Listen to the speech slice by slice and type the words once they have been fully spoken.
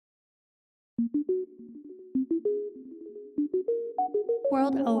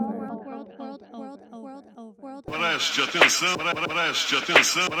Preste atenção, preste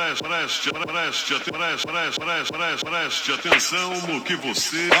atenção, preste atenção no que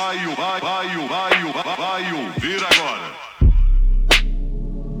você vai ouvir agora.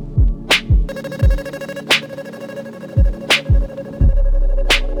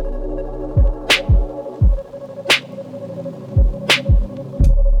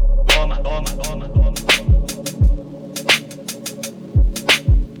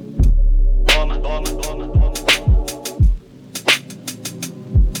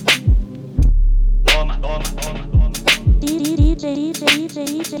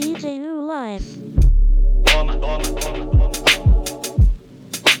 DJ live.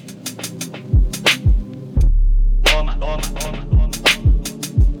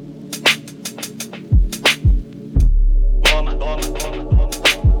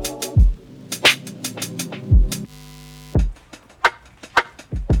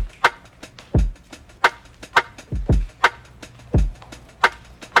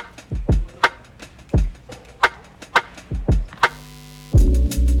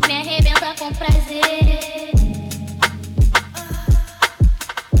 Com prazer,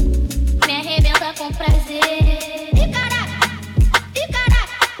 me arrebenta com prazer. E caraca,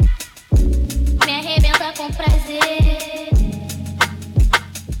 me arrebenta com prazer,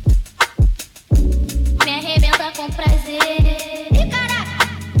 me arrebenta com prazer. E caraca,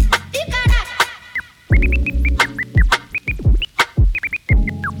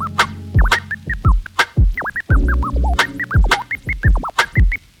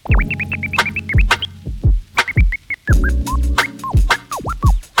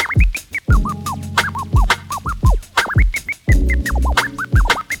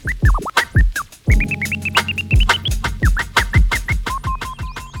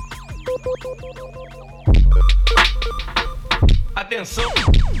 Atenção!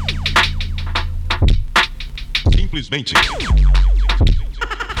 Simplesmente.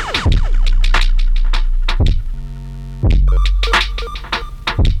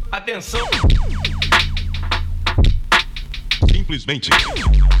 Atenção! Simplesmente.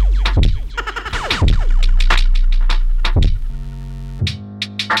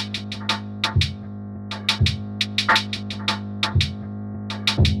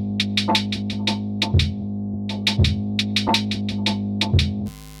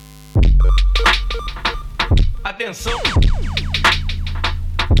 Atenção!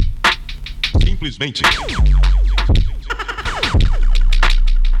 Simplesmente.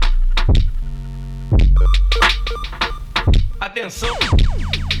 Atenção!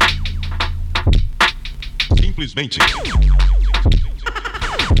 Simplesmente.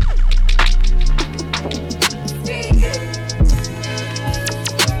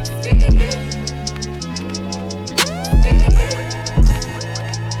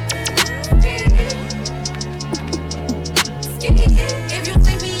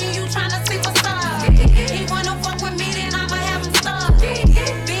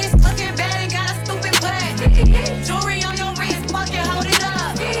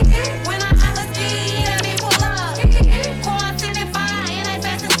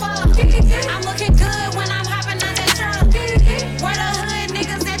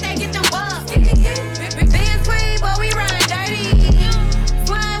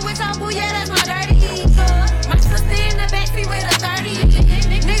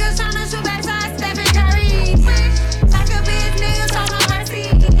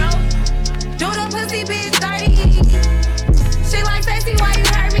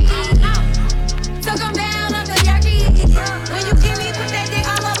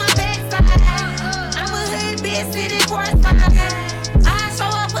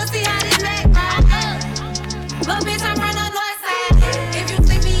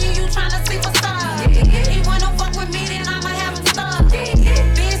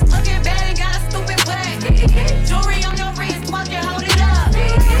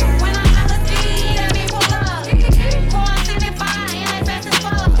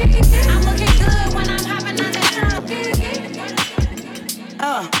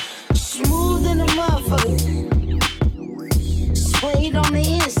 Smooth in the motherfucker. Suede on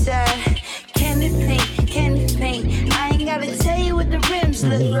the inside. Candy paint. I ain't gotta tell you what the rims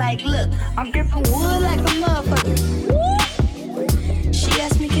look like. Look, I'm gripping wood like a motherfucker. She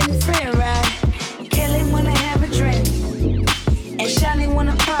asked me, can a friend ride? Kelly wanna have a drink. And Shawty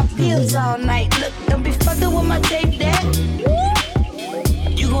wanna pop pills all night. Look, don't be fucking with my tape, dad.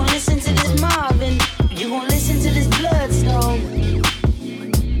 You gon' listen to this Marvin. You gon' listen to this Bloodstone.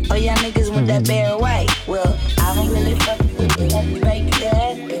 Oh, y'all niggas want that bare white. Well, I don't really fuck with that right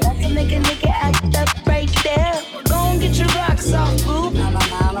there. That can make a nigga act up right there. Go and get your rocks off, boo.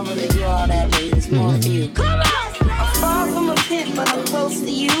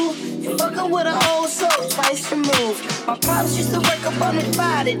 My pops used to work up on the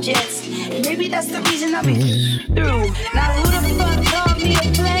fighter jets. And maybe that's the reason I be through. Now who the fuck called me a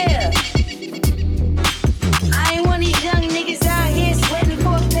player? I ain't one of these young niggas out here sweating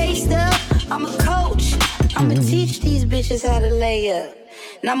for a pay stub. I'm a coach. I'ma teach these bitches how to lay up.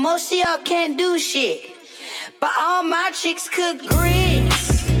 Now most of y'all can't do shit, but all my chicks cook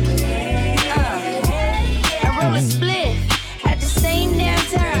grits. I roll a spliff at the same damn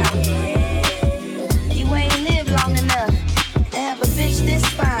time. You ain't lived long enough to have a bitch this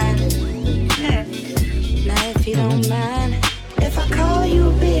fine. Now if you don't mind, if I call you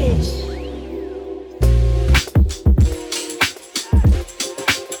a bitch.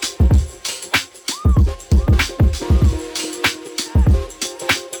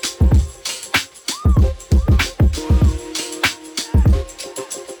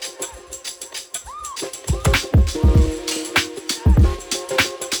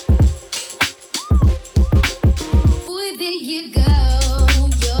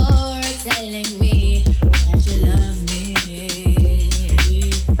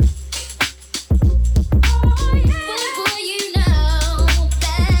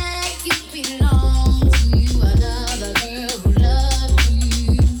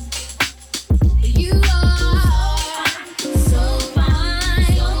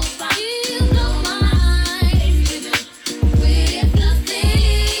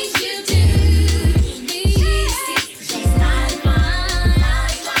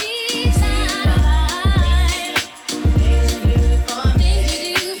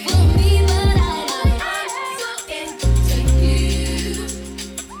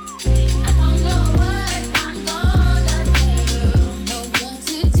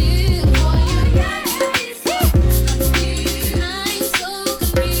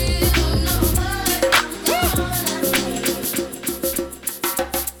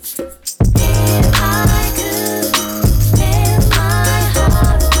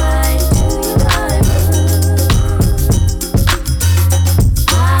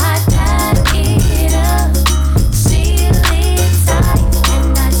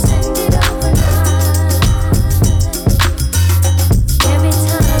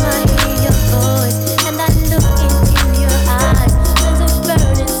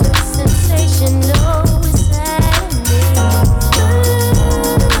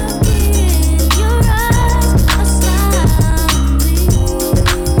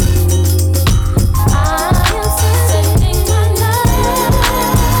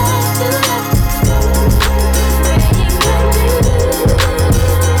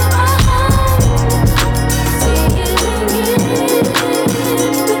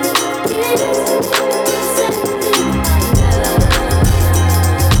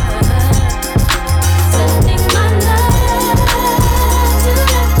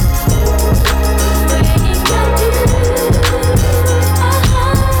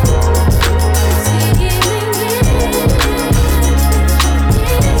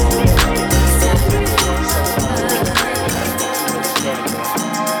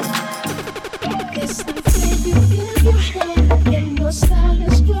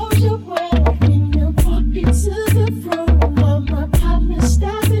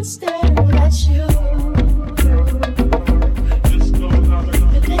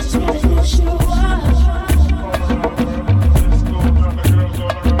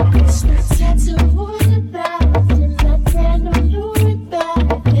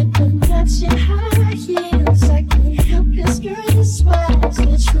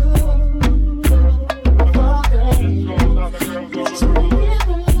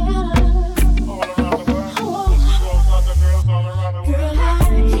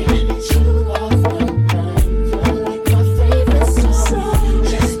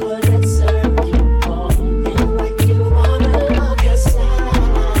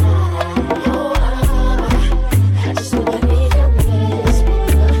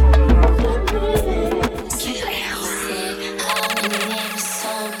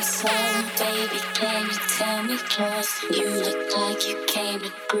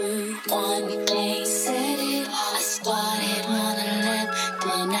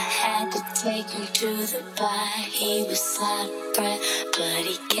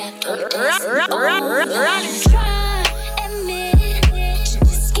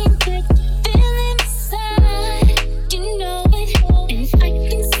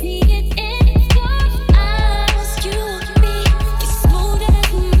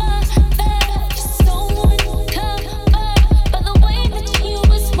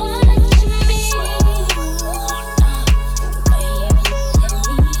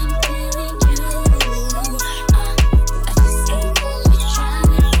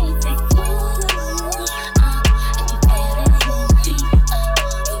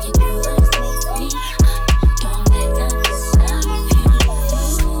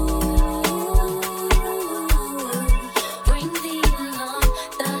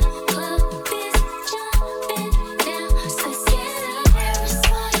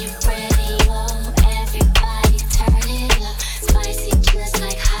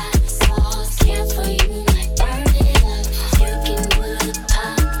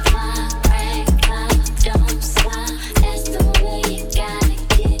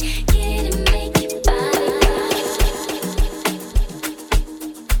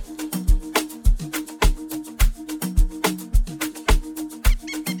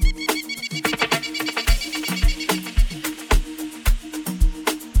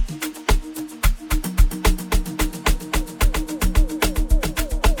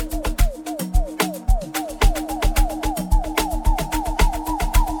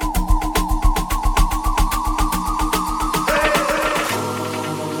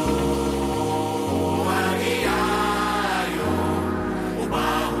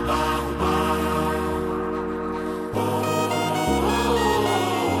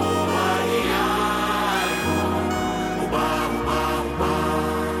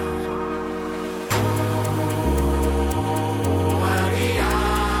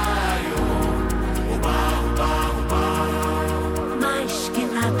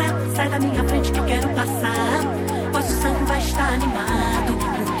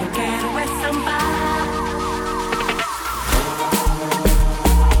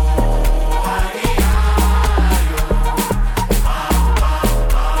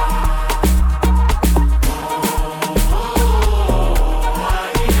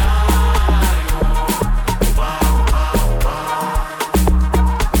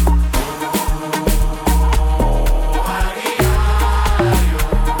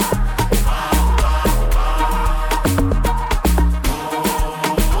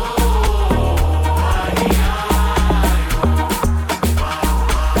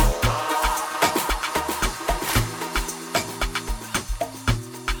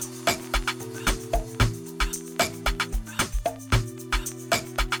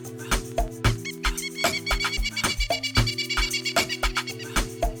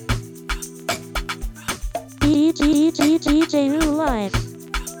 DJ U Live.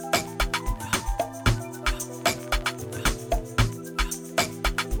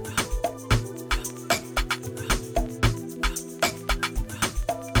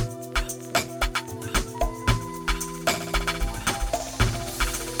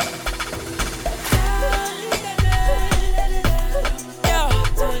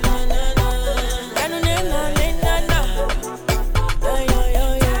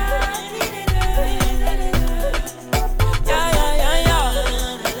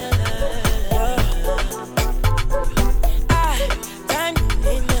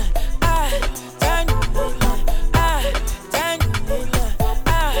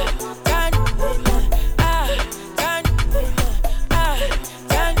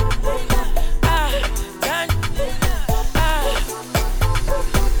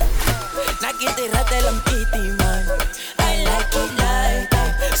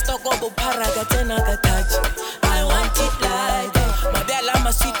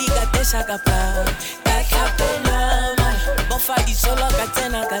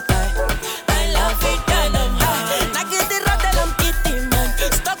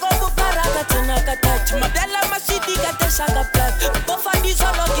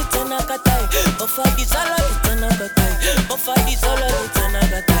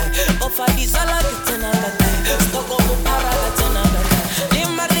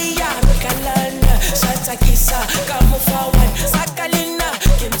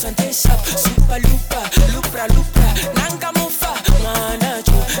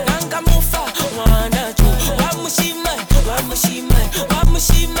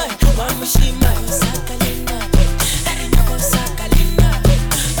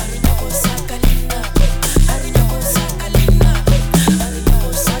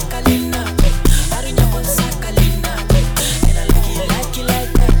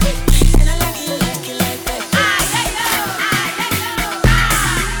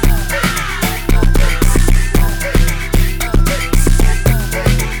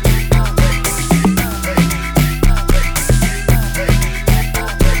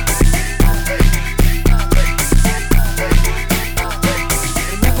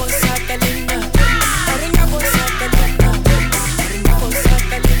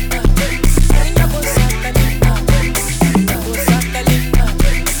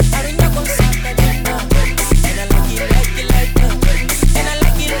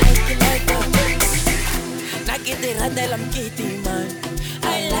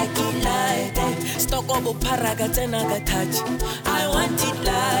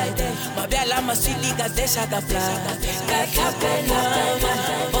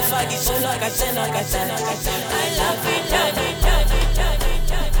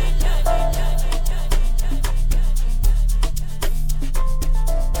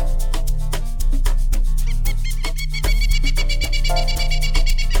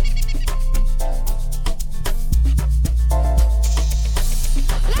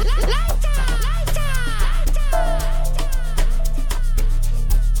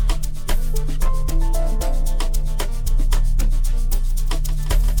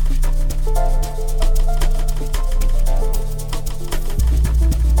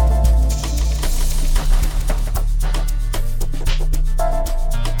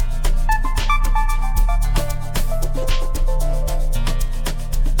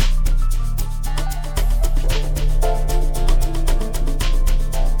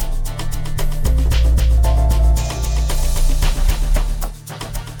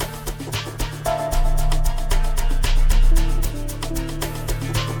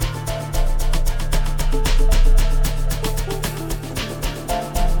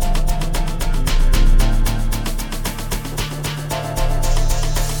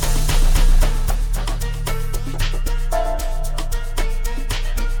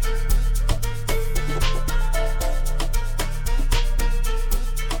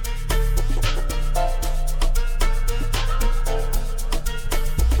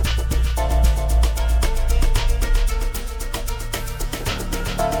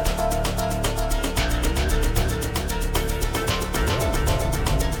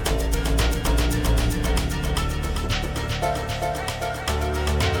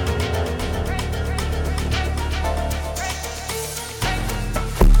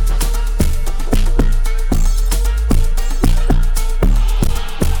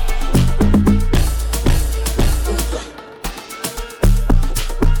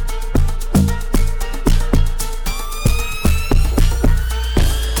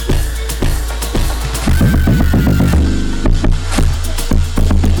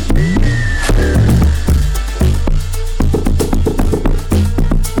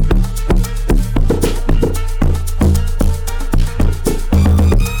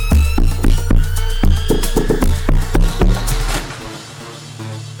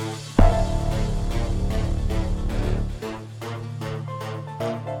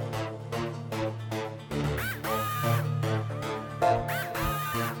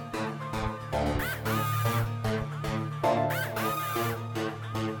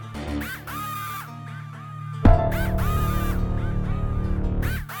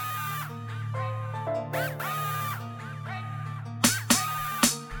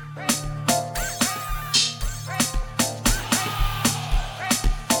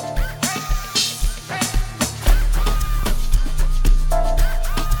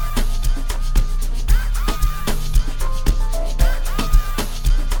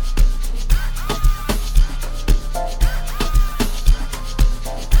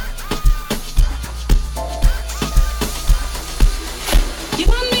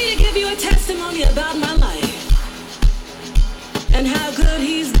 you about my life and how good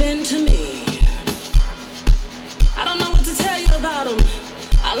he's been to me. I don't know what to tell you about him.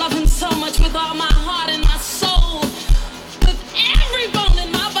 I love him so much with all my heart and my soul. With every bone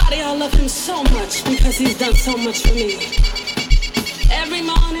in my body, I love him so much because he's done so much for me. Every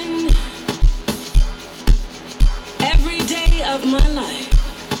morning, every day of my life,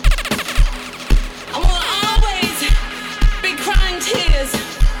 I won't always be crying tears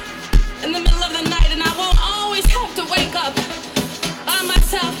in the middle of the night, and I won't always have to wake up by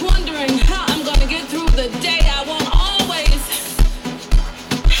myself wondering how I'm gonna get through the day. I won't always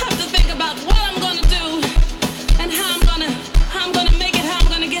have to think about what I'm gonna do and how I'm gonna make it, how I'm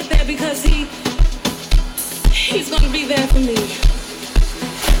gonna get there, because he's gonna be there for me.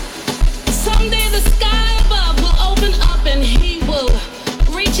 Someday the sky above will open up and he will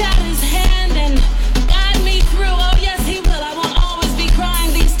reach out his hand and guide me through. Oh yes, he will. I won't always be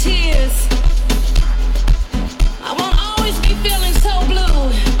crying these tears. I won't always be feeling so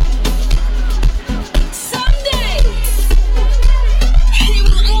blue. Someday he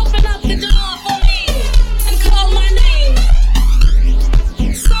will open up the door for me and call my name.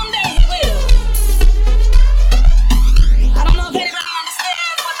 Someday he will. I don't know if anybody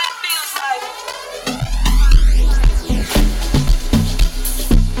understands what that feels like.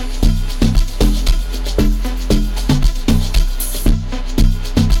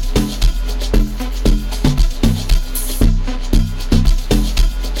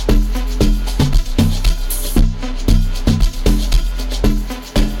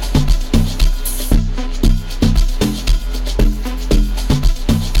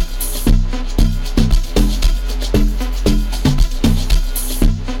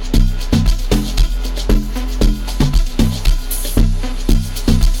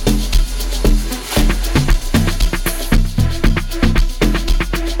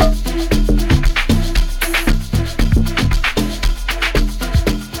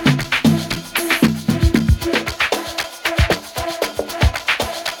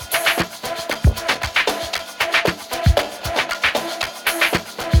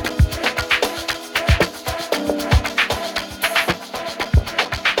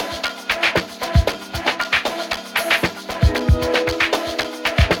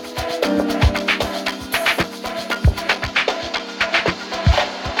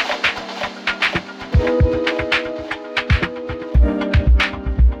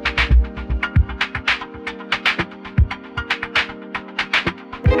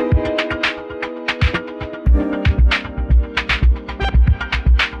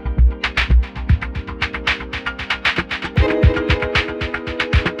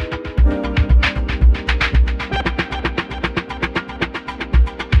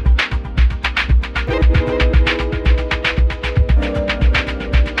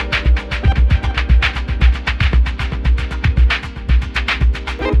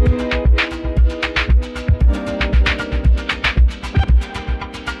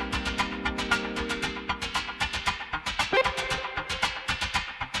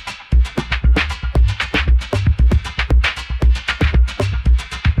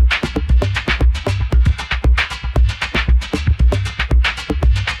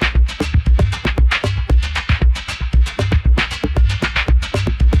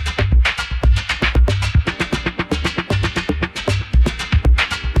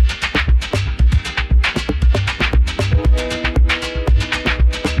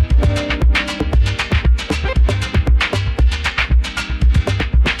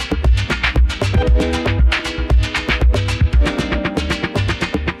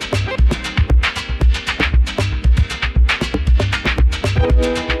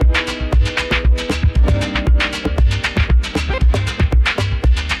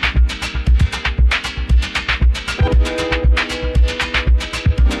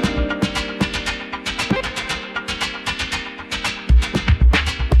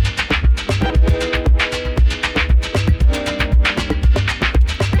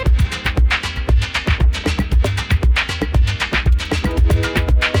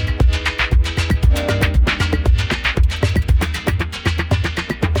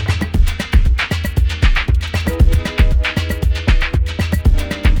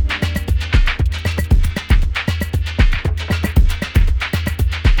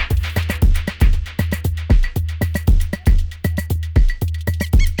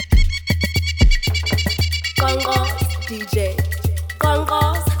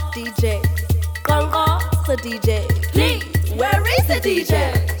 DJ? Please, where is the DJ?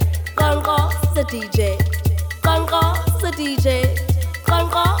 Congo, the DJ. Congo, the DJ.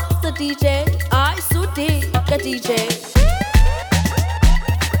 Congo, the DJ. I Sudi, the DJ.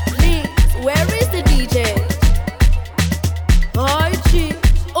 Please, where is the DJ? Hi, G,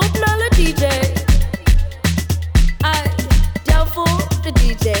 open all the DJ. I down for the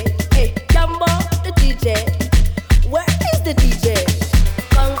DJ. Hey, Jumbo, the DJ. Where is the DJ?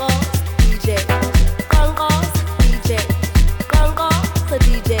 Congo, DJ. Congo, DJ. Congo, the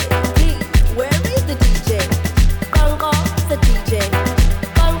DJ. Please, where is the DJ? Congo, the DJ.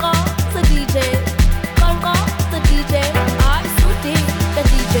 Congo, the DJ. Congo, the DJ. I shooting the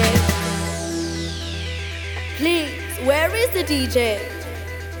DJ. Please, where is the DJ?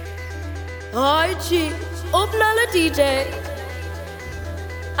 Hi, G, open all the DJ.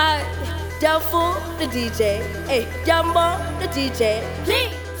 I down for the DJ. Hey, Jumbo, the DJ.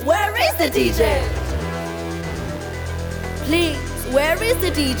 Please, where is the DJ? Please, where is the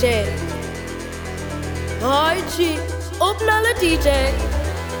DJ? Hi, G, open all the DJ.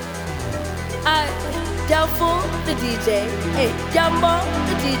 I down for the DJ. Hey, Jumbo,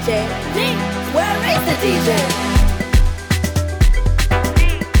 the DJ. Please, where is the DJ?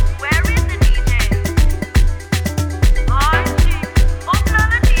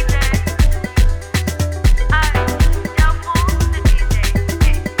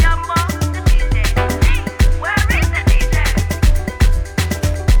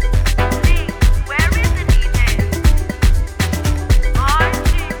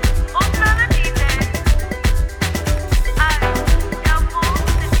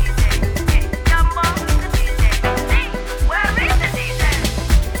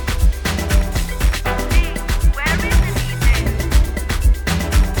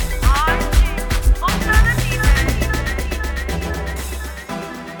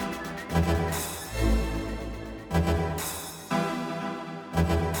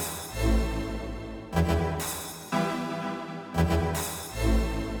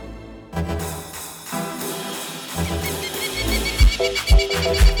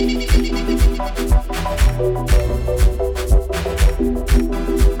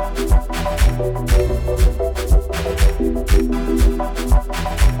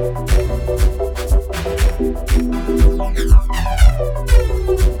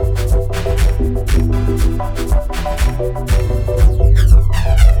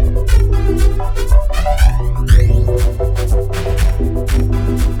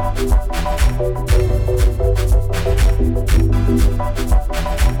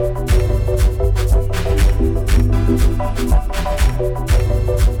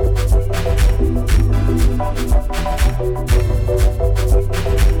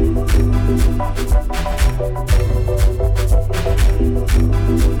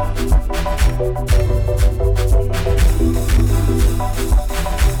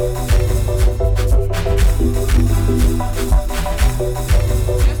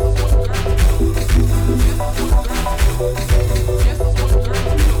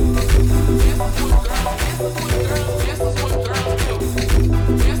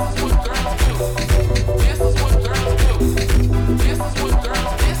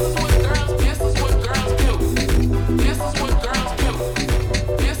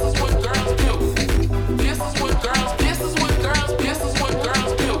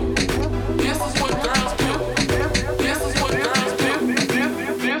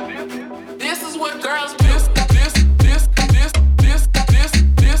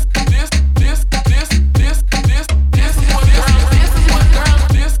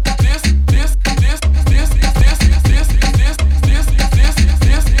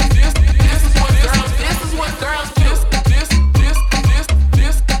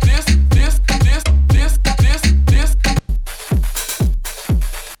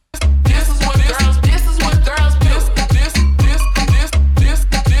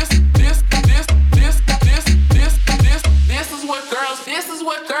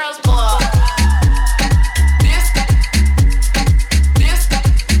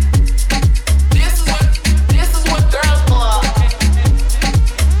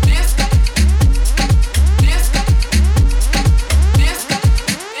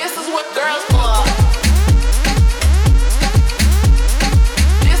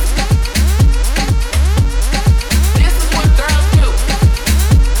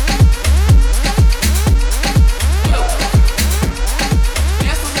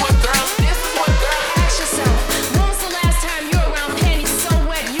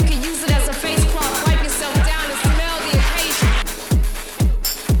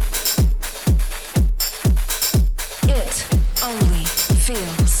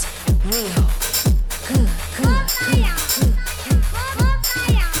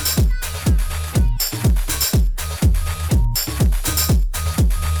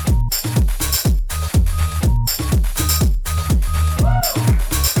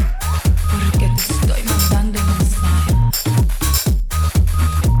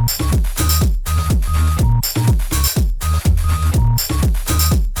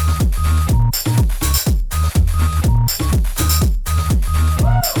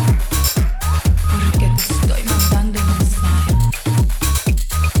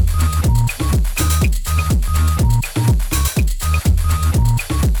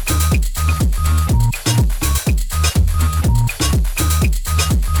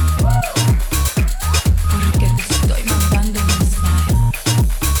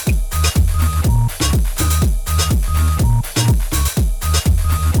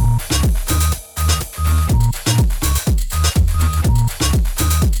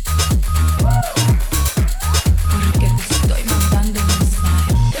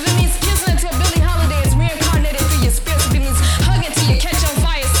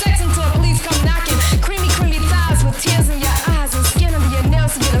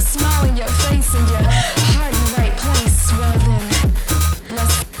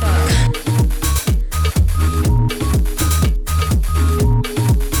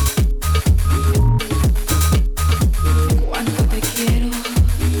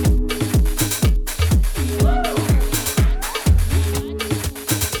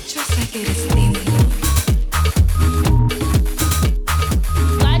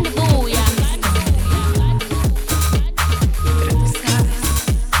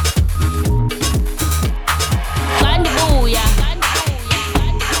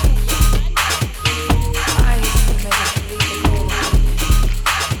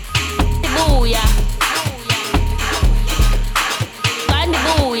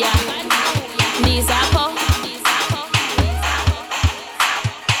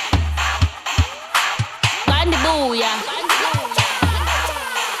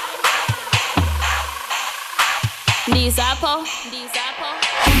 Disapo.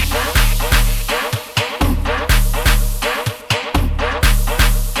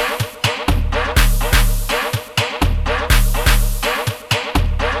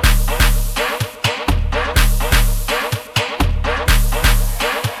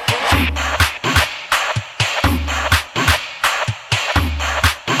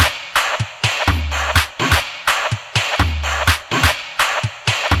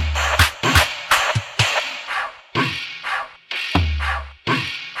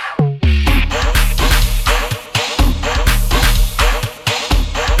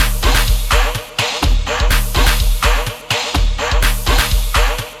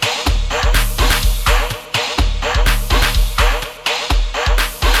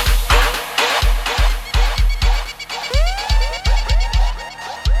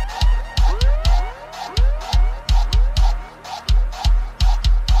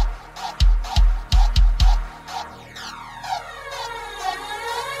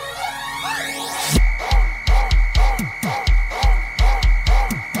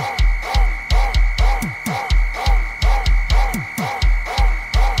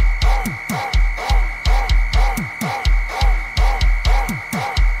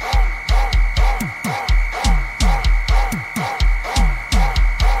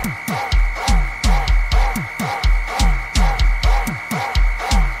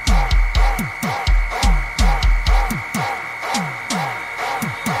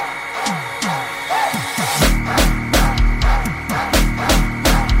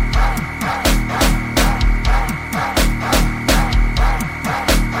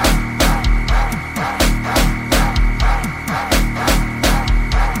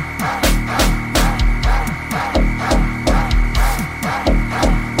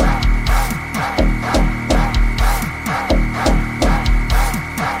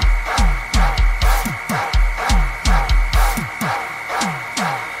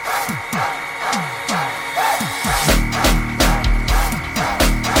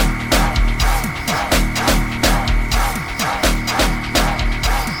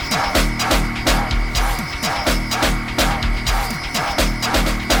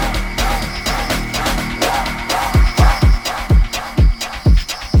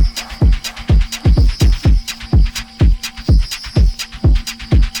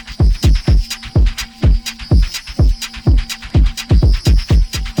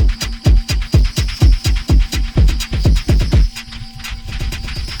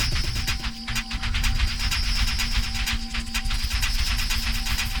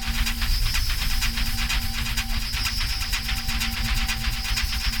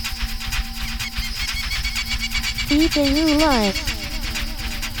 DJU Live.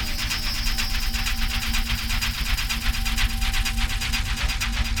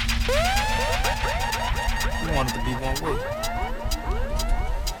 You want it to be one way.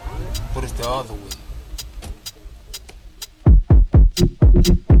 What is the other way?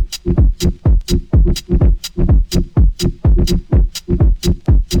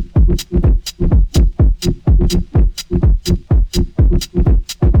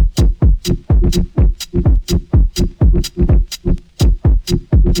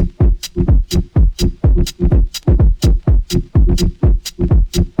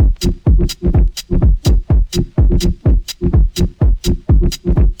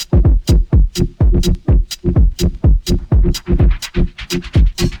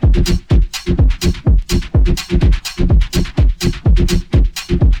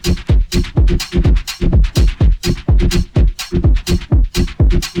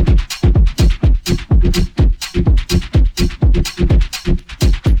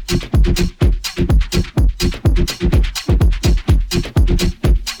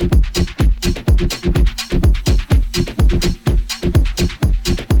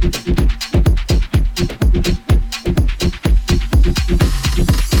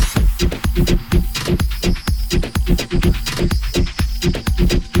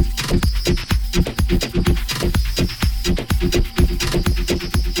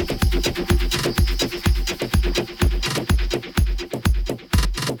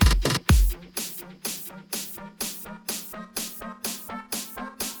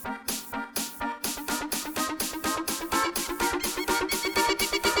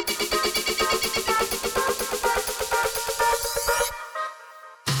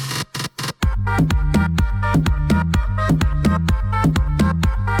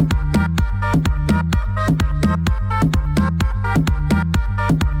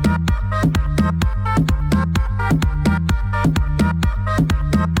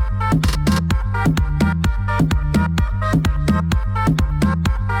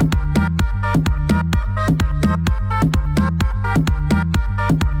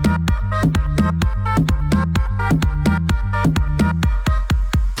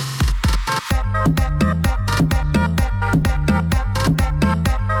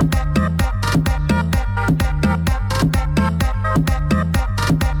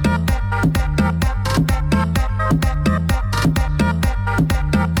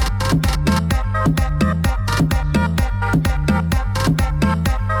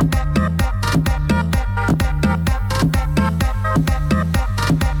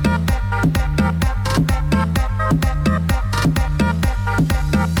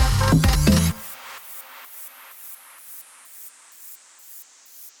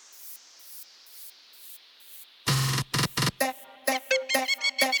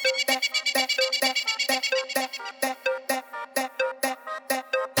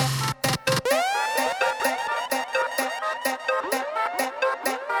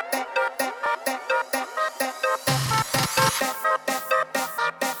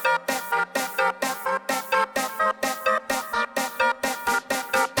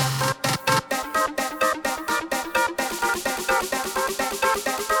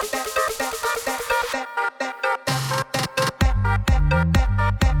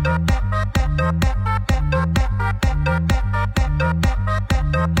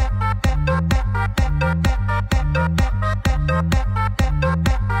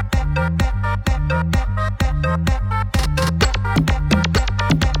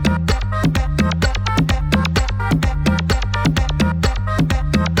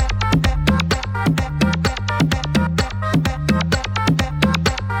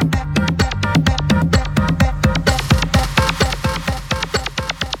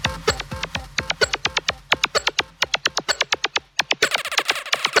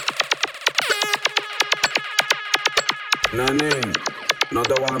 No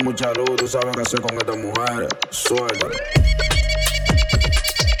te voy a dar mucha luz, tú sabes qué hacer con estas mujeres. Suelta.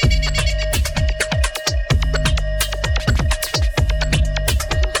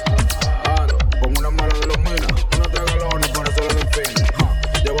 Con una mala de los minas, una tres galones, por eso le define.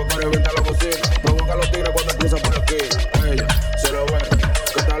 Llevo a reventar la bocina, provoca a los tigres cuando cruza por aquí. Ella se lo ve,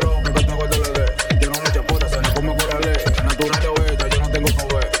 que está loca, que está gorda le dé. Yo no me chapota, se no come por la ley. Natural o esta, yo no tengo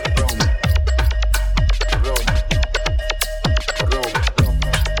que ver.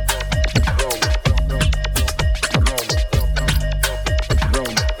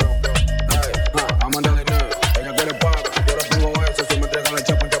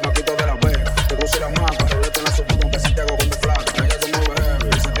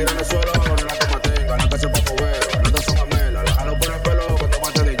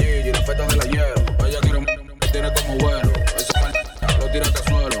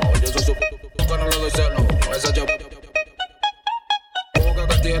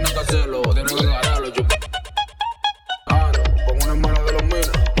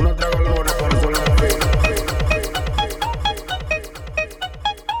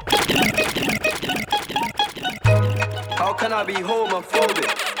 How can I be homophobic?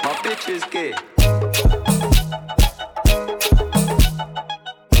 My bitch is gay.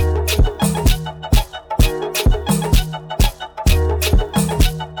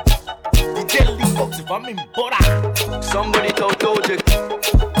 DJ Linkox, vamos embora. Somebody told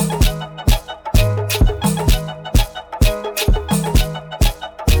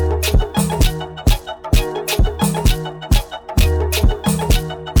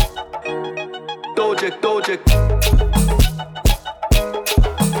Doja.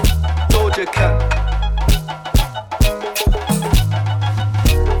 Doja Cat.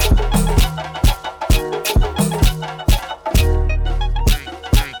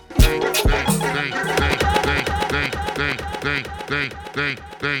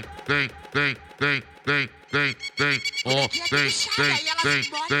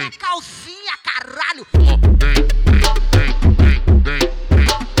 Calcinha, caralho.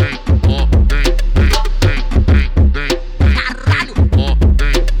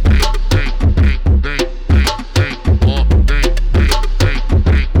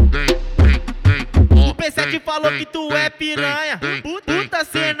 Falou que tu é piranha. Puta,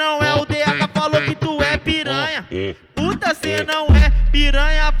 cê não é o DH. Falou que tu é piranha. Puta, cê não é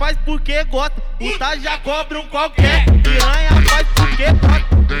piranha. Faz porque gosta. Puta, já cobra um qualquer. Piranha faz porque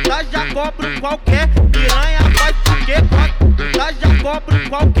gosta. Puta, já cobra um qualquer. Piranha faz porque gosta. Puta, já cobra um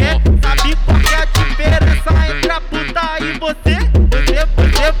qualquer. Sabe qual é a diferença entre a puta e você?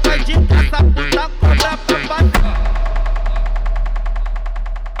 Você faz de essa puta cobra pra bater.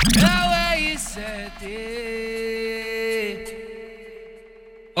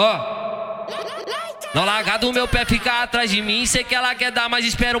 Não larga do meu pé, fica atrás de mim. Sei que ela quer dar, mas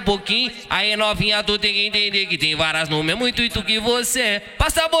espera um pouquinho. Aí novinha, tu tem que entender que tem varas no mesmo intuito que você.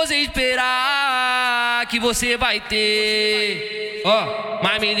 Basta você esperar que você vai ter.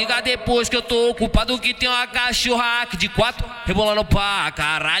 Mas me liga depois que eu tô ocupado, que tem uma cachorra aqui de 4 rebolando pra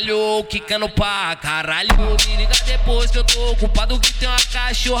caralho, quicando pra caralho. Me liga depois que eu tô ocupado, que tem uma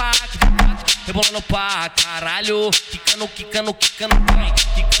cachorra aqui de 4 rebolando pra caralho, quicando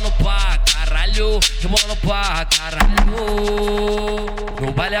pra caralho, rebolando pra caralho.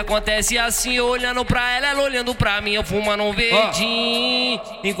 No baile acontece assim, eu olhando pra ela olhando pra mim, eu fumando um verdinho.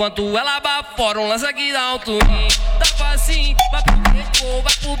 Enquanto ela bafora um lança que dá um tuninho. Tá facinho, vai pro beco,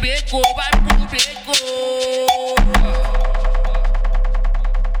 vai pro beco, vai pro beco.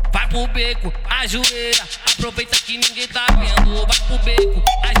 Vai pro beco, ajoelha, aproveita que ninguém tá vendo. Vai pro beco,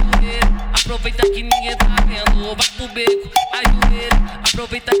 ajoelha, aproveita que ninguém tá vendo. Vai pro beco, ajoelha,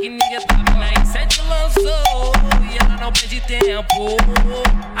 aproveita que ninguém tá vendo. A R7 lançou e ela não perde tempo.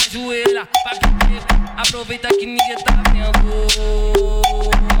 Ajoelha, vai pro beco, aproveita que ninguém tá vendo.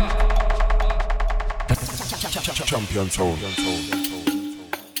 Champion Soul.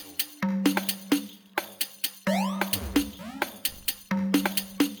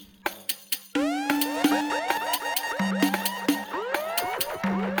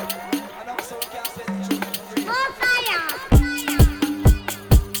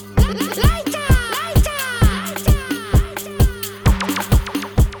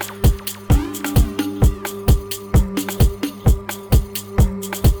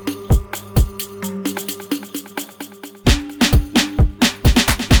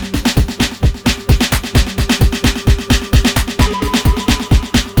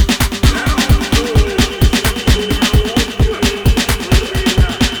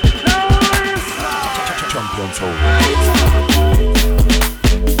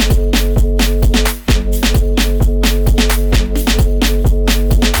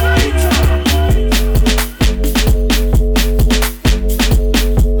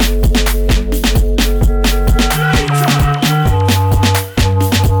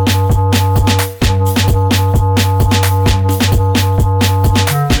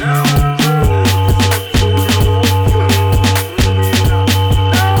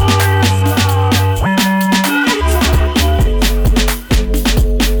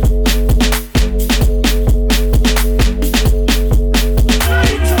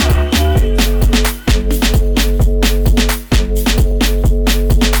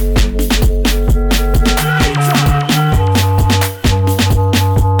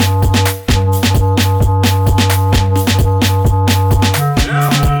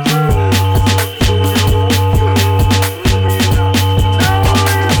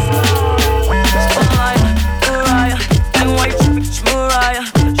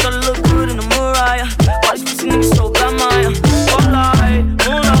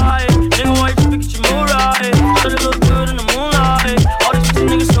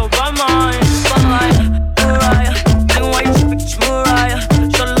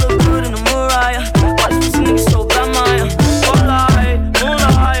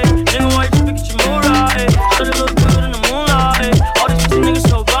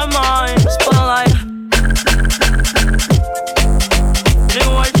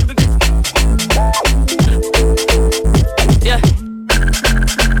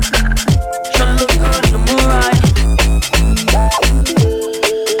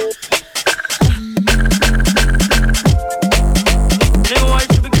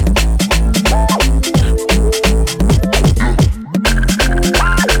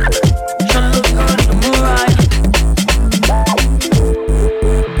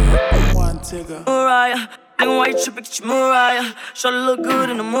 Shorty look good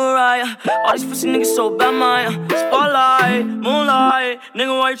in the Mariah. All these pussy niggas so bad, man. Spotlight, moonlight.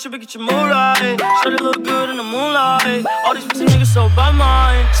 Nigga, why you trippin'? Get your mood right. Shorty look good in the moonlight. All these pussy niggas so bad,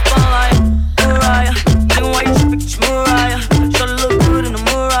 man. Spotlight, Mariah. Nigga, why you trippin'? Get your mood right. Shorty look good in the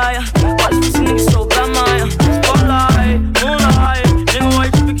Mariah. All these pussy niggas so bad, man. Spotlight, moonlight. Nigga, why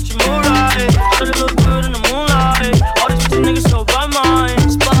you trippin'? Get your mood right. Shorty look good in the moonlight. All these pussy niggas so bad, man.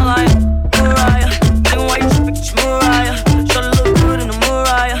 Spotlight, Mariah. Nigga, why you trippin'? Get your mood right. Shorty look good in the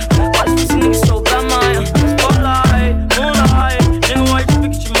Mariah. All these pussy niggas so bad, man. Spotlight, moonlight. Nigga, why you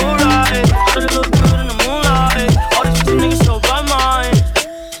trippin'? Get your mood right. Shorty look good in the moonlight. All these pussy niggas so bad, man.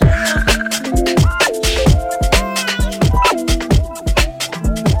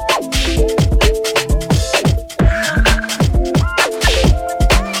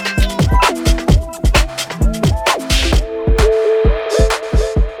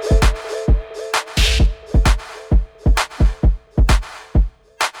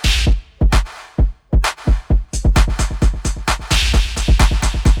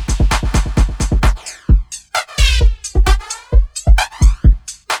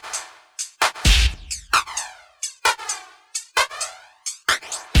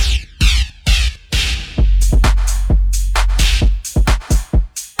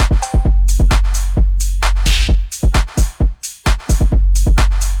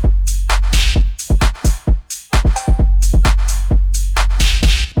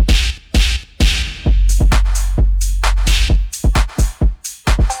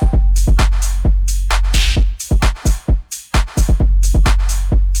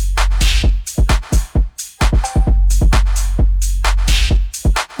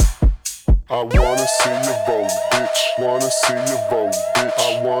 I wanna see you vote, bitch. Wanna see you vote, bitch.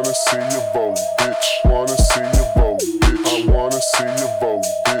 I wanna see you vote, bitch. Wanna see you vote, bitch. I wanna see you vote,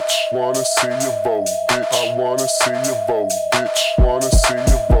 bitch. Wanna see you vote, bitch. I wanna see you vote, bitch. Wanna see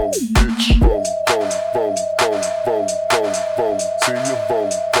you vote, bitch. Vote, vote, vote, vote, vote, vote, vote. See you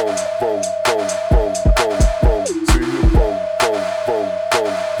vote, vote, vote, vote, vote, vote, vote. See you vote, vote, vote,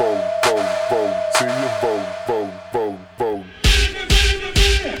 vote, vote, vote, vote. See you vote, vote, vote, vote.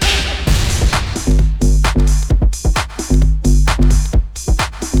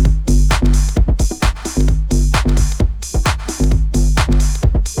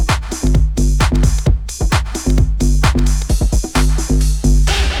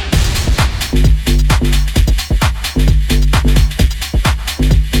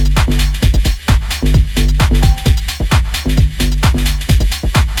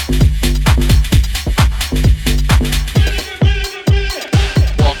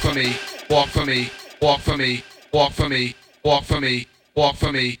 Walk for me, walk for me, walk for me, walk for me, walk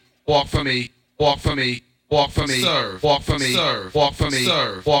for me, walk for me, walk for me, walk for me, serve, walk for me, serve, walk for me,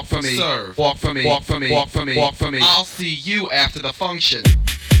 serve, walk for me, serve, walk for me, walk for me, walk for me, walk for me. I'll see you after the function.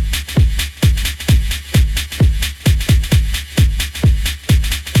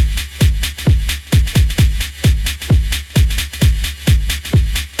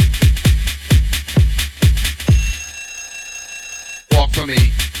 Walk for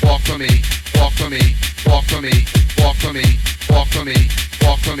me, walk for me, walk for me, walk for me, walk for me, walk for me,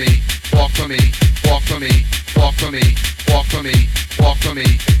 walk for me, walk for me, walk for me, walk for me, walk for me, walk for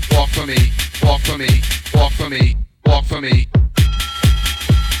me, walk for me, walk for me, walk for me, walk for me.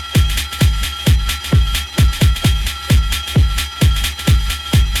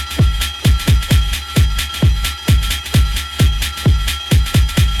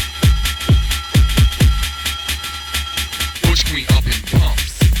 Push me up in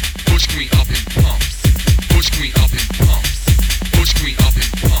pumps. Push me up in pumps. Push me up in pumps. Push me up in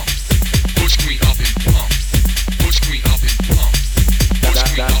pumps. Push me up in pumps. Push me up in pumps. Push me up in pumps.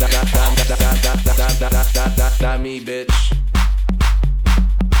 That me, bitch.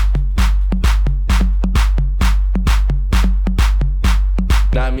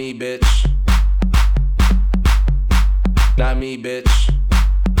 That me, bitch. That me, bitch.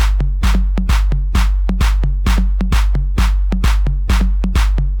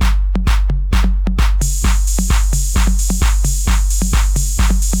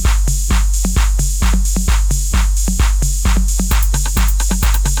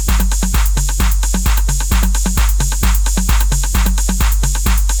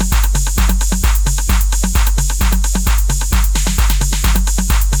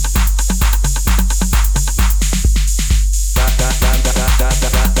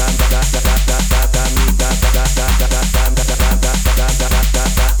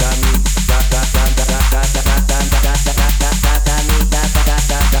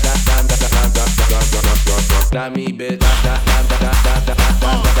 That me, bitch. That me,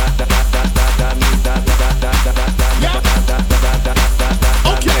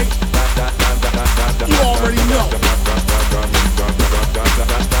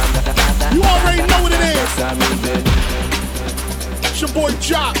 boy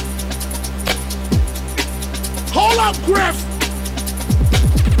Jock. Hold up, Griff.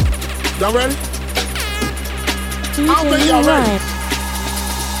 Y'all ready? I'll make y'all ready.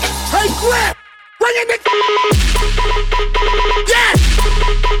 Hey, Griff, bring in the. Yes.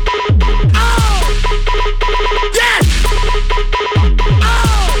 Oh. Yes. Oh.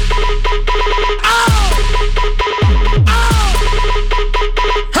 Oh. Oh.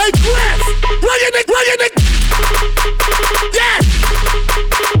 Hey, Griff, bring in the. Yes.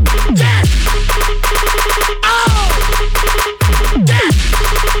 Yes. Oh. Yes.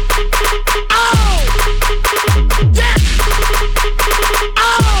 Oh. Yes.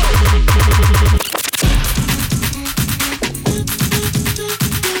 Oh.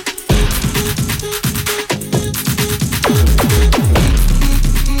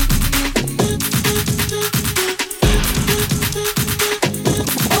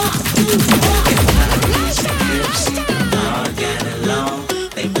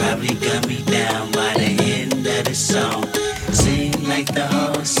 They probably got me down by the end of the song. Seem like the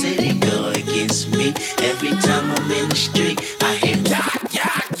whole city go against me. Every time I'm in the street, I hear yak,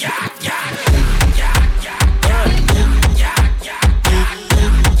 yak, yak, yak.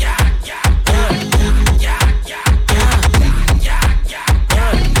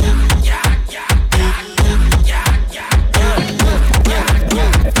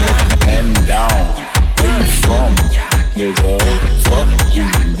 And down, where you from, nigga? Fuck you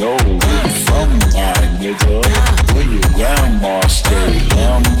know where you from, my nigga. Where your grandma stay,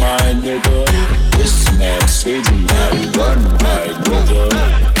 my nigga. This mad city, I run, my nigga.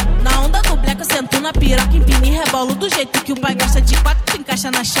 Na onda do bleco, sento na piroca, empina e rebolo do jeito que o pai gosta de quatro, te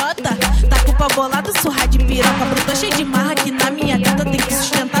encaixa na chota. Tá com o pau bolado, surra de piroca, bruta cheio de marra que na minha teta tem que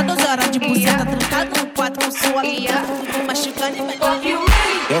sustentar 12 horas de buceta, trancado no quarto com sua amiga, machucando e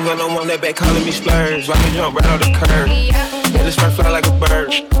Young gun, no one that back calling me splurge. Why me jump right off the curb? Yeah, this right fly like a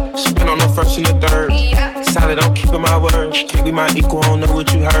bird. Spin on the first and the third. Solid, I'm keeping my word. Can't be my equal, I don't know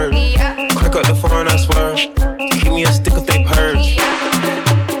what you heard. Crack up the phone, I swear. Keep me a stick if they purge.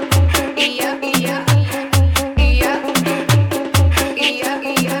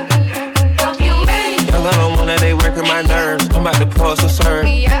 Young gun, no one that they working my nerves. I'm about to pause a serve.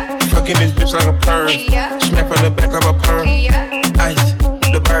 Fucking this bitch like a perm. Smack from the back of a perm. Ice,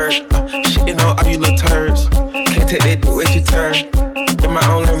 the bird. Shitting on all you little turds. Can't take that dick, wait your turn. In my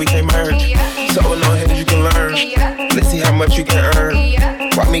own lane, we can't merge. So with no hands, you can learn. Let's see how much you can earn.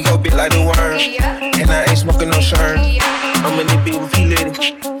 Watch me go big like the worm. And I ain't smoking no shirt. I'm in the beat with P-Litty.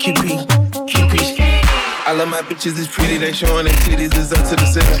 QP. I love my bitches, it's pretty. They showing their titties, it's up to the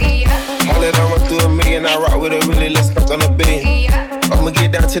ceiling. All that I run through a million. I rock with a really, let's fuck on a billion. I'ma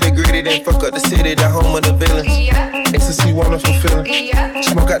get down to the gritty, then fuck up the city, the home of the villains. Ecstasy, wonderful feeling.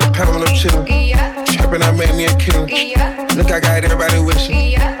 Smoke out the pound when I'm chillin'. Trappin', I made me a killer. Look, I got everybody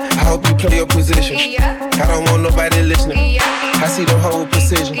wishing. I hope you play your position. I don't want nobody listening. I see the whole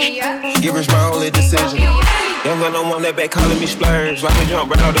precision. Give us my only decision. Young gun, no one that back calling me splurge. Why me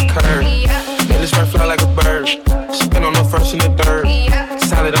jump right off the curb? Yeah, this right fly like a bird. Spin on the first and the third.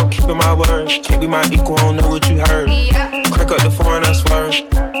 Solid, I'm keeping my word. Can't be my equal, I don't know what you heard. Crack up the phone, I swear.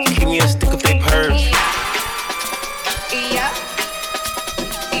 Keep me a stick if they purge.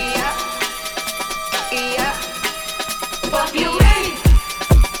 Hope you ready.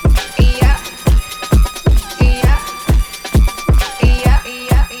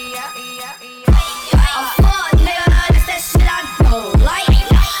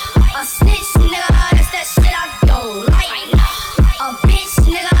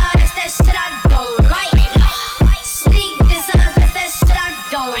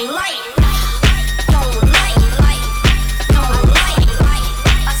 Don't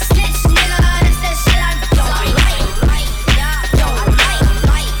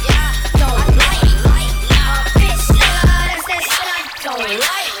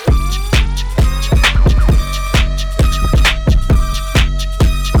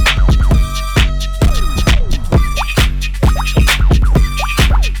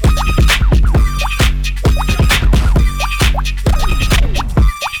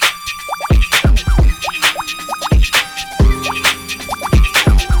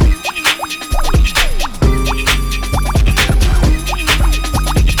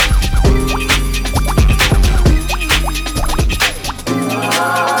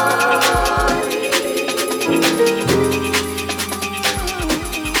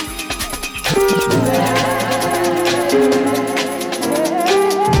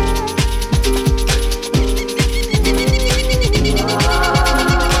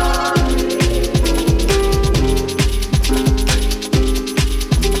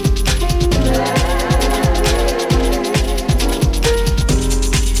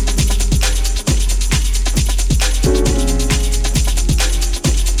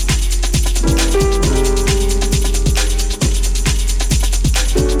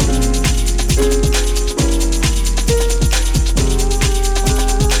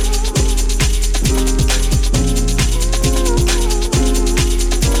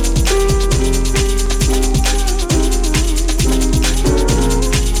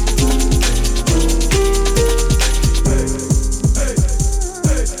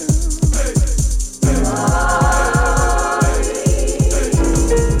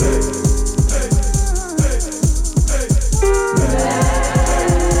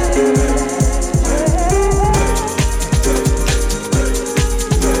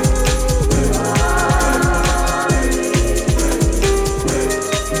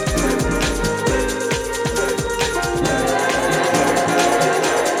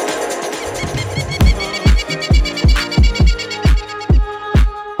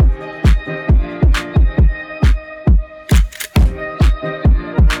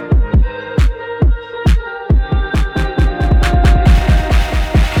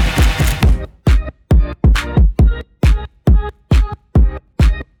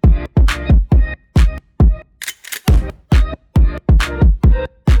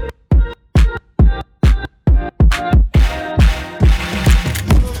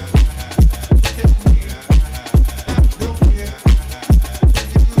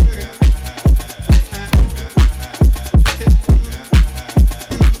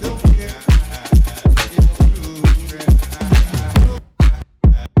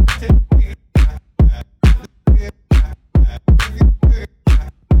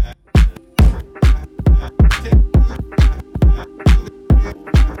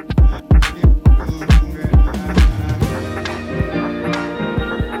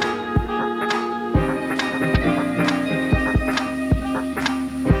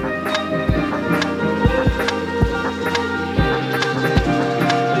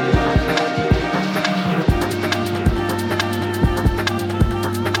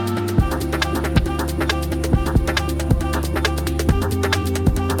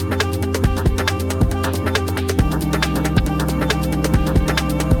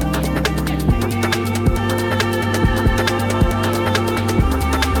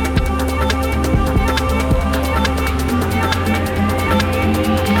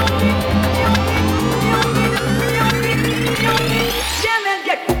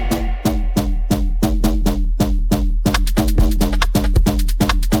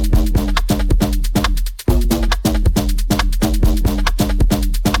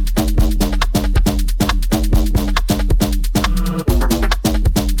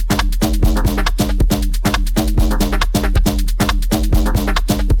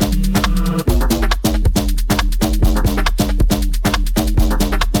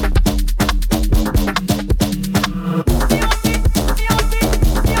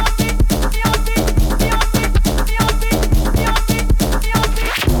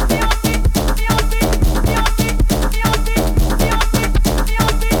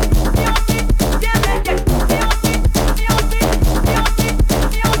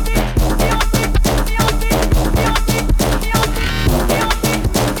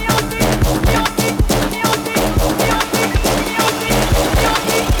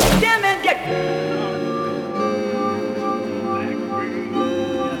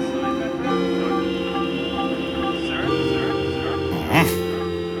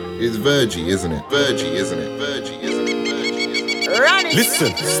It's Virgie, isn't it? Virgie, isn't it? Virgie, isn't it?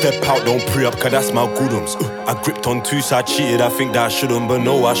 Listen, step out, don't pre up, cause that's my goodums. I gripped on two, so I cheated, I think that I shouldn't, but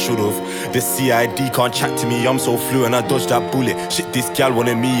no, I should've. The CID can't chat to me, I'm so fluent, and I dodged that bullet. Shit, this gal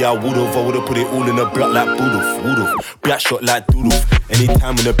wanted me, I would've put it all in a block like would've. Black shot like doodle.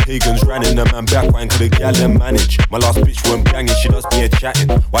 Anytime when the pagans ran in, the man back wine, could the gal then manage. My last bitch weren't banging, she does me a chatting.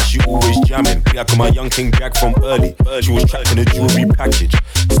 Why she always jamming? Black on my young thing drag from early. She was trapped in a jewelry package.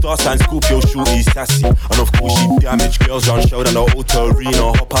 Star sign Scorpio, shorty sassy. And of course she damaged. Girls round showed on the auto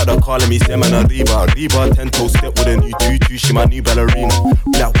arena. Hop out the car, let me say man a Reba 10-toe step with a new tutu, she my new ballerina.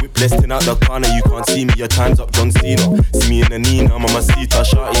 Black whip blasting out the corner, you can't see me, your time's up John Cena. See me in the Nina, Mamacita,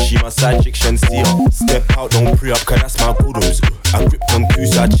 shawty, she my side chick, Shensia. Step out, don't pre up, cause that's my goodums. I gripped on two,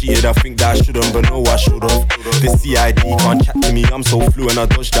 so I cheated, I think that I shouldn't, but no, I should've. The CID can't chat to me, I'm so fluent, I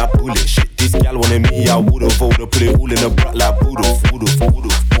dodged that bullet. Shit, this gal wanted me, I would've put it all in a brat like would've.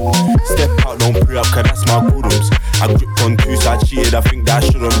 Step out, don't pre up, cause that's my goodums. I gripped on two, so I cheated, I think that I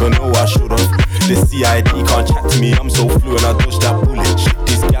shouldn't, but no, I should've. The CID can't chat to me, I'm so fluent, I dodged that bullet. Shit,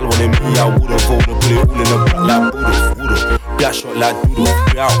 this gal wanted me, I would've put it all in a brat like would've. Black shot like doodle,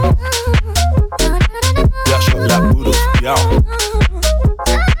 yow. Black shot like doodle, yow.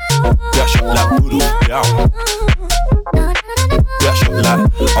 Black shot like doodle, yow. Black shot like,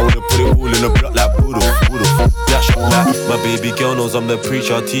 I would've put it all in a block like doodle. Black shot like, my baby girl knows I'm the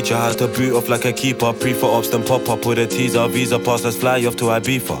preacher. Teach her how to boot off like a keeper. Pre for ops, then pop up with a teaser. Visa pass, let's fly off to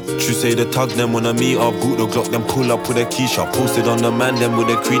Ibiza. True say the tug, them when I meet up. Boot the Glock, then pull up with a keyshot. Posted on the man, then with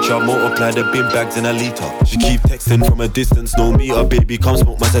a creature. Multiply the bin bags in a liter. She keep texting from a distance, no meter. Baby, come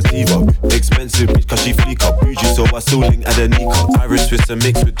smoke my sativa. Expensive bitch, cause she fleek up. Bougie, so I still link at the Nika. Irish Swiss and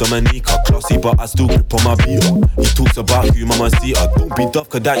mix with Dominica. Classy, but I still grip on my beater. He talks about who mama see her. Don't be duff,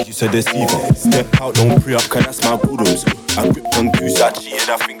 cause that you said deceiver. Step out, don't pre up, cause that's my goodums. I gripped on two, so I cheated,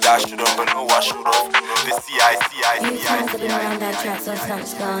 I think that I should've, but no, I should've. The CID. Many times I've been around that track, so it's not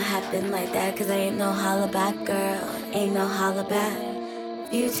just gonna happen like that. Cause I ain't no holla back, girl, ain't no holla back.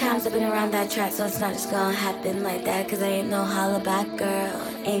 Few times I've been around that track, so it's not just gonna happen like that. Cause I ain't no holla back, girl,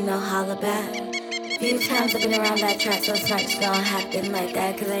 ain't no holla back. Few times I've been around that track, so it's not just gonna happen like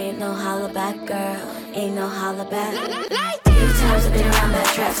that. Cause I ain't no holla back, girl, ain't no holla back. Few times I've been around that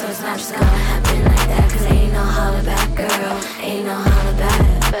track, so it's not just gonna happen like that. Cause I ain't no holla back, girl, ain't no holla back.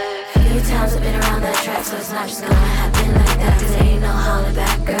 Few times I've been around that track, so it's not just gonna happen like that. Cause I ain't no holla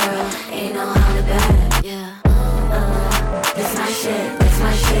back, girl, ain't no holla back. Yeah. This my shit, this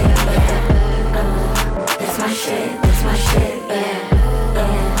my shit, yeah. This my shit, this my shit, yeah.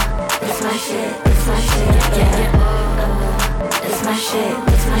 This my shit, this my shit, yeah. This my shit,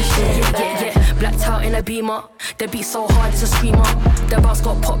 this my shit, yeah. Blacked out in a beamer, the beat so hard it's a screamer. The bass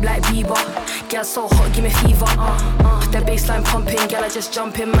got pop like Bieber. Girl so hot, give me fever. The bassline pumping, girl I just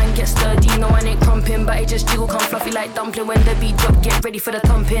jumping. Man get sturdy, no I ain't crumping, but it just jiggle, come fluffy like dumpling. When the beat drop, get ready for the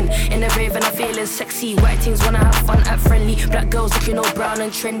thumping. In the rave and I'm feeling sexy. White things wanna have fun, act friendly. Black girls looking all brown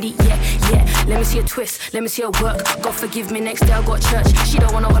and trendy. Yeah. Let me see a twist, let me see her work. God forgive me, next day I got church. She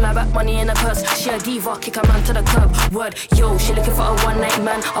don't wanna holler back money in her purse. She a diva, kick a man to the curb. Word, yo, she looking for a one night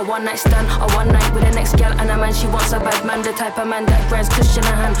man, a one night stand, a one night with the next gal and a man. She wants a bad man, the type of man that grinds cushion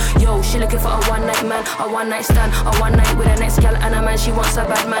her hand. Yo, she looking for a one night man, a one night stand, a one night with the next gal and a man. She wants a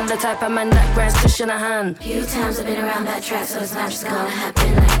bad man, the type of man that grinds cushion her hand. Few times I've been around that track, so it's not just gonna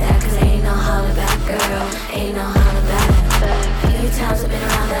happen like that. Cause I ain't no holla back, girl, ain't no holla back. Few times I've been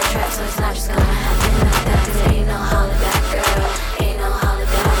around that track, so it's not just gonna happen like that. Cause I ain't no holla back, girl, ain't no holla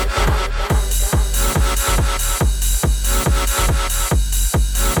back.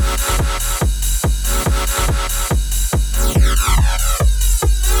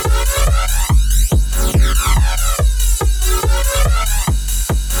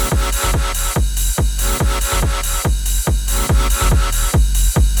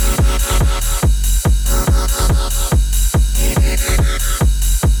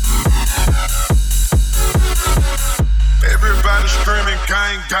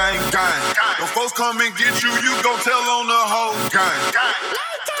 Come and get you, you gon' tell on the whole gang.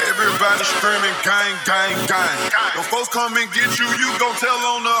 Everybody screaming gang, gang, gang. When folks come and get you, you gon' tell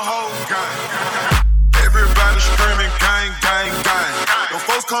on the whole gang. Everybody screaming gang, gang, gang. When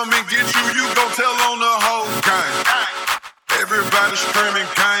folks come and get you, you gon' tell on the whole gang. Everybody screaming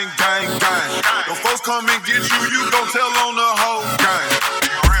gang, gang, gang. When folks come and get you, you gon' tell on the whole gang.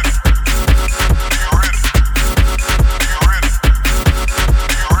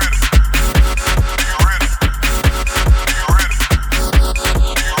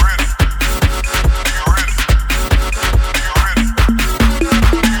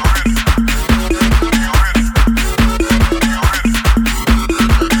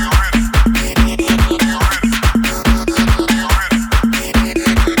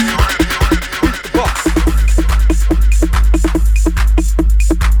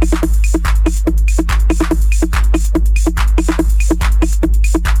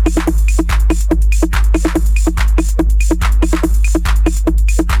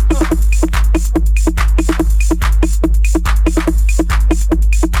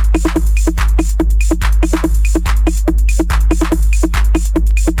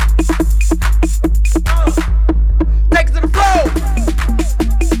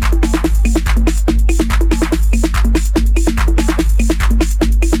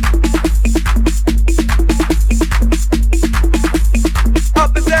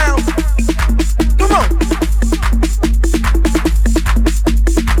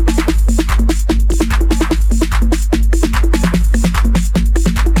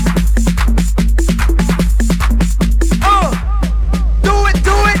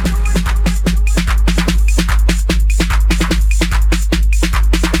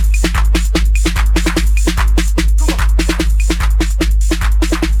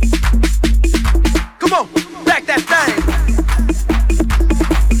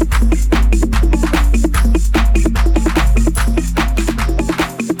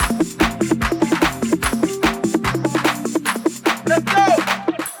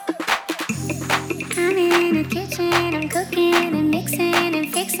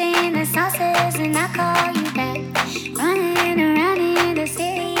 sauces and I call you back. Running around in the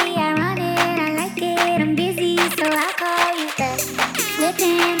city, I run it, I like it, I'm busy, so I call you back.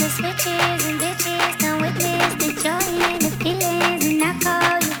 Flipping the switches and bitches don't witness the joy and the feelings, and I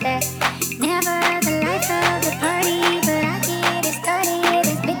call you back. Never the life of the party, but I get it started,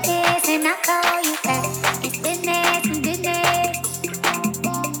 it's business, and I call you back. It's business and business.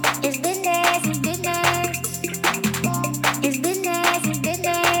 It's business and business. It's business and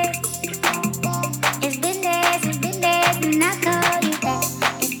business. It's business and business, and I call you back.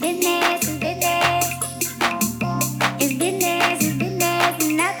 It's business and business. It's business and business,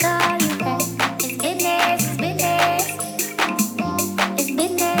 and I call you back. It's business, it's business. It's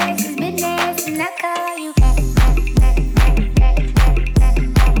business, it's business, and I call you back.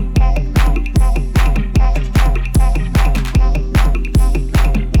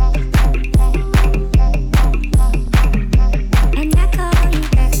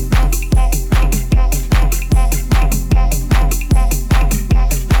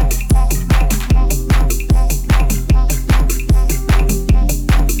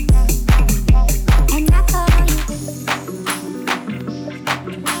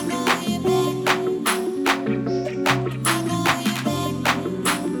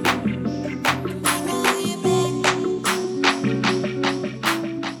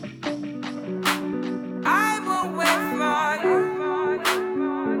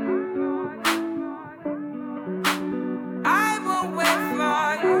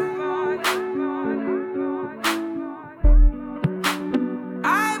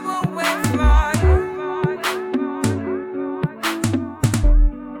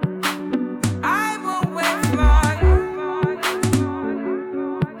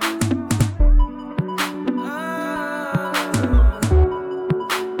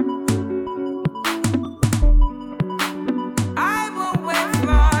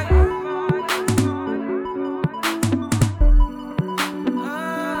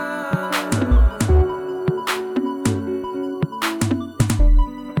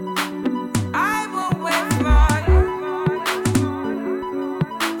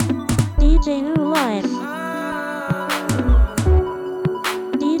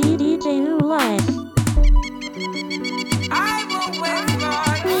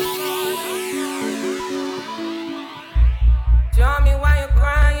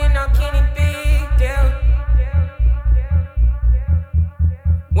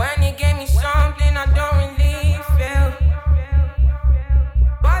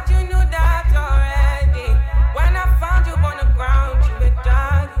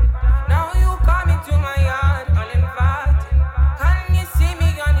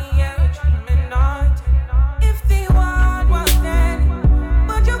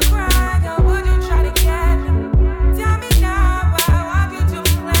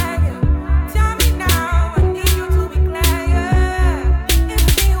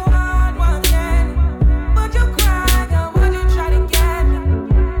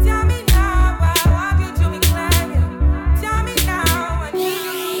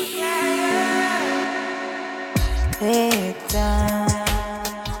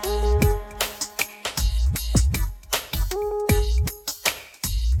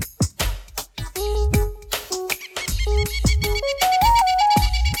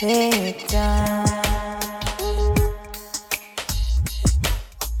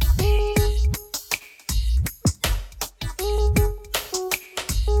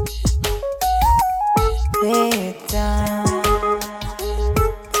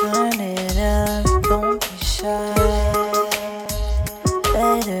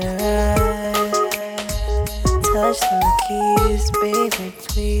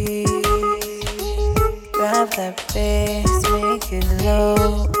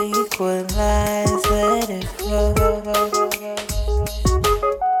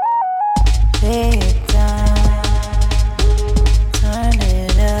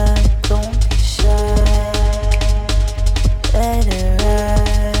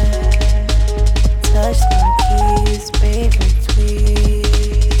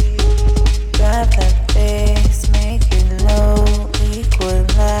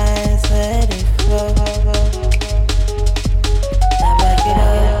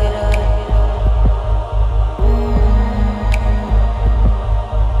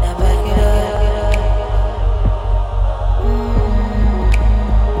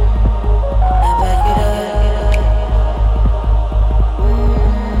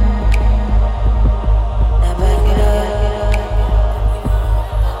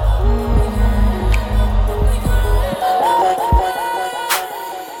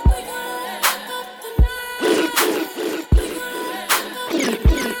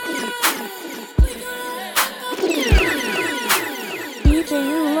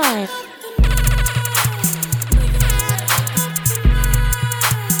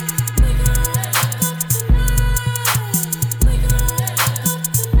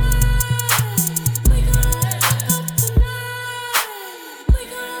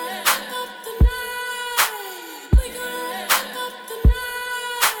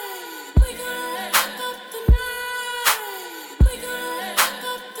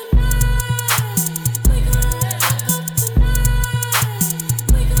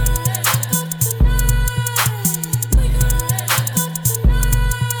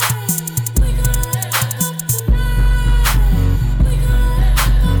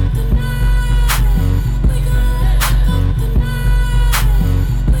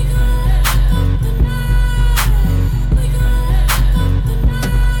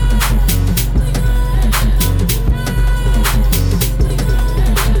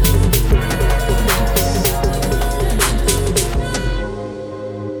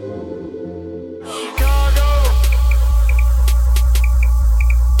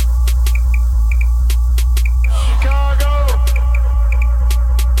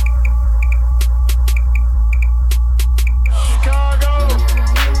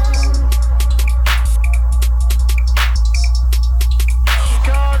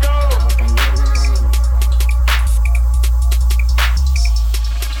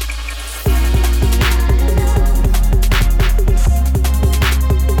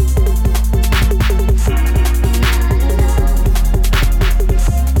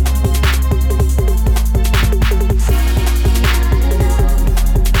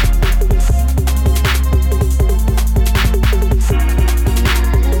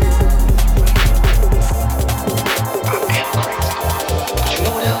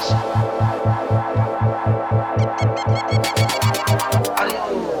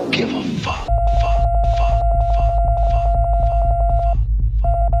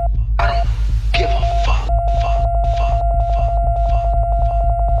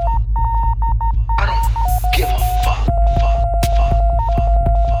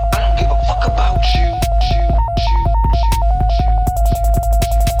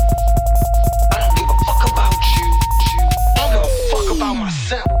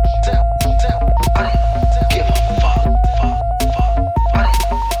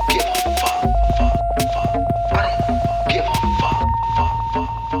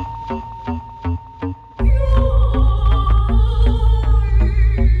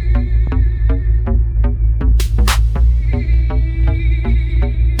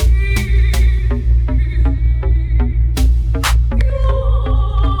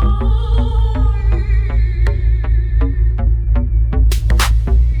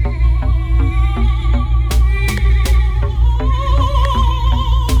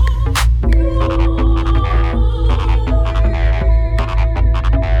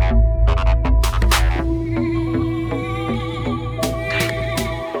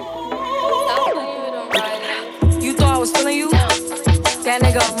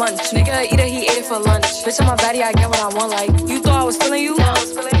 munch. Nigga eat it, he ate it for lunch. Bitch on my body, I get what I want. Like you thought I was feeling you.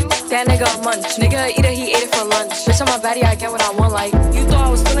 That nigga a munch. Nigga eat it, he ate it for lunch. Bitch on my body, I get what I want. Like you thought I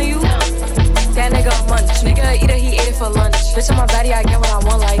was feeling you. That nigga a munch. Nigga eat it, he ate it for lunch. Bitch on my body, I get what I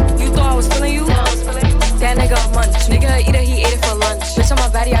want. Like you thought I was feeling you. That nigga a munch. Nigga eat it, he ate it for lunch. Bitch on my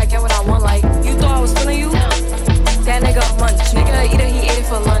body, I get what I want. Like you thought I was feeling you. That nigga a munch. Nigga eat it, he ate it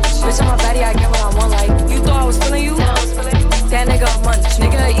for lunch. Bitch on my body, I get what I want. Like you thought I was feeling you. That nigga a munch.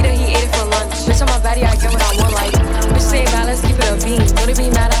 Nigga eat it, he ate it for lunch. Bitch on my body, I get what I want. Like bitch say bad, let's keep it a beam. Don't it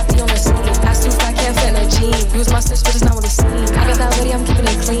be mad, I be on the scene. Ass too fat, can't fit in a jean. Use my stitch, but it's not what it seems. I got that lady, I'm keeping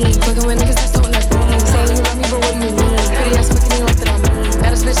it clean. Fucking with niggas that's toting their beam. Saying you love me, but what do you mean? Pretty ass fucking me like that I'm mean.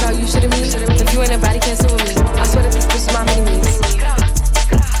 Baddest bitch out, you shitting me. If you ain't a baddie, can't sit with me. I swear that this bitch is my mini-me's.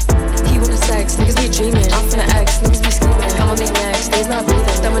 He wanna sex, niggas be dreaming. I'm finna X, niggas be scheming. I'm on their necks, they's not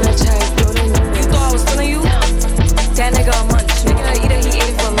breathing. Them in a check, bro, they know. You thought I was feeling you? That nigga a munch. Nigga eat it, he ate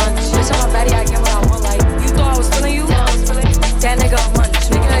it for lunch. Bitch on my body, I get what I want. Like you thought I was feeling you? That nigga a munch.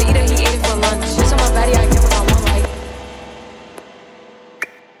 Nigga eat it, he ate it for lunch. Bitch on my body, I get what I want. Like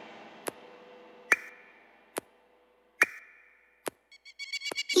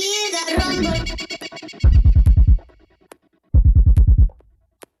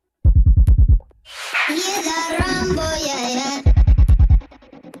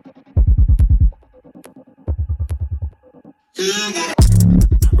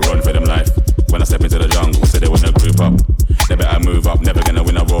Run for them life. When I step into the jungle, say they wanna group up. They better move up, never gonna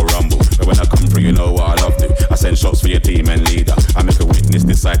win a Royal Rumble. But when I come through, you know what I love to. I send shots for your team and leader. I make a witness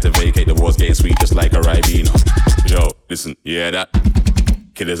decide to vacate. The war's getting sweet just like a Ribena. Yo, listen, you hear that?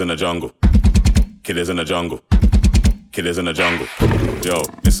 Killers in the jungle. Killers in the jungle. Killers in the jungle. Yo,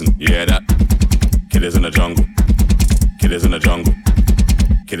 listen, you hear that? Killers in the jungle. Killers in the jungle.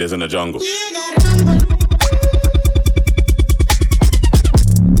 Killers in the jungle.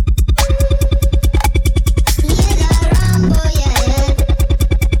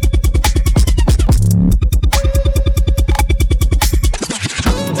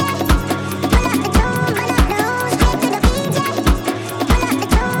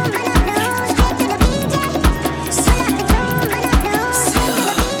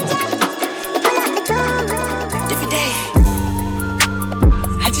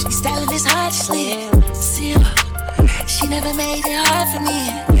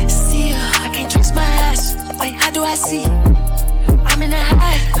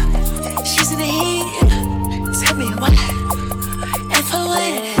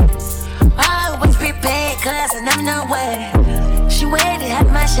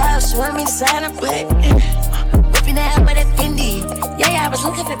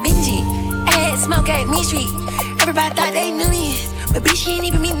 Everybody thought they knew me, but bitch, she ain't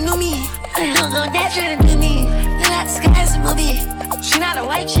even knew me. I don't know that trying to do me. Look like the sky's a movie. She not a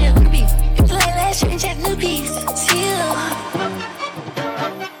white chick, could be. If you like last year, check new piece. See you.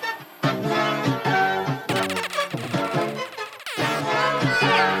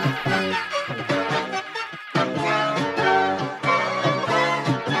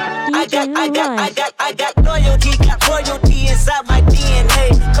 I got loyalty, got royalty inside my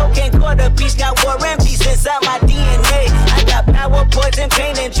DNA. Cocaine quarter piece, got war and peace inside my DNA. I got power, poison,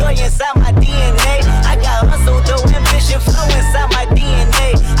 pain, and joy inside my DNA. I got hustle, though, ambition, flow inside my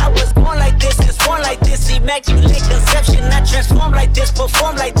DNA. I was born like this, and born like this, immaculate conception. I transform like this,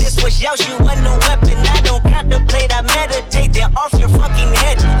 perform like this. Wish y'all you want no weapon. I don't contemplate, I meditate. Then off your fucking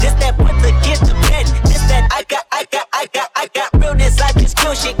head. This that put the kids to bed. This that I got realness. I just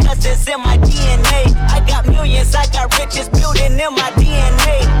kill shit 'cause it's in my DNA. I got millions, I got riches building in my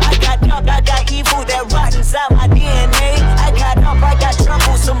DNA. I got dark, I got evil that rot inside my DNA. I got up, I got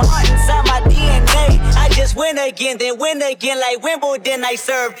trouble, some heart inside my DNA. I just win again, then win again like Wimbledon I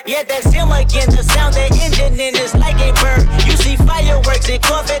serve. Yeah, that's him again, the sound the engine in is like a bird. You see fireworks and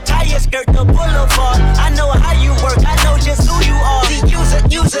Corvette tires skirt the boulevard. I know how you work, I know just who you are. See,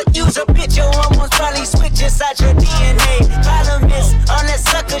 use a bitch, your hormones probably switch inside your DNA. Problem is, all that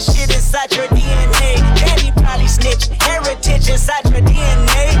sucker shit inside your DNA. Daddy probably snitch, heritage inside your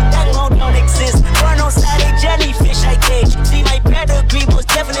DNA. That clone don't exist, burn on side a jellyfish I cage. See, my pedigree most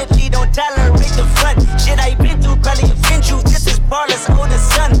definitely don't tolerate the front. Shit I been through probably offend you, this is Barless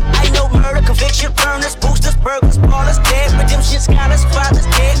oldest son. I know murder, conviction, burners, boosters, burglars, ballers, dead. Redemption, scholars, fathers,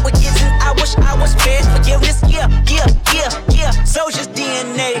 dead. With kids and I wish I was fed. Forgiveness, yeah. Soldier's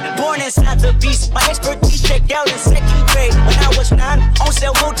DNA, born inside the beast. My expertise checked out in second grade. When I was 9, on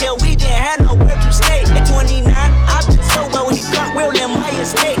sale motel, we didn't have nowhere to stay. At 29, I've been so well, he got real in my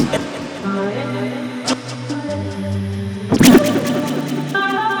estate.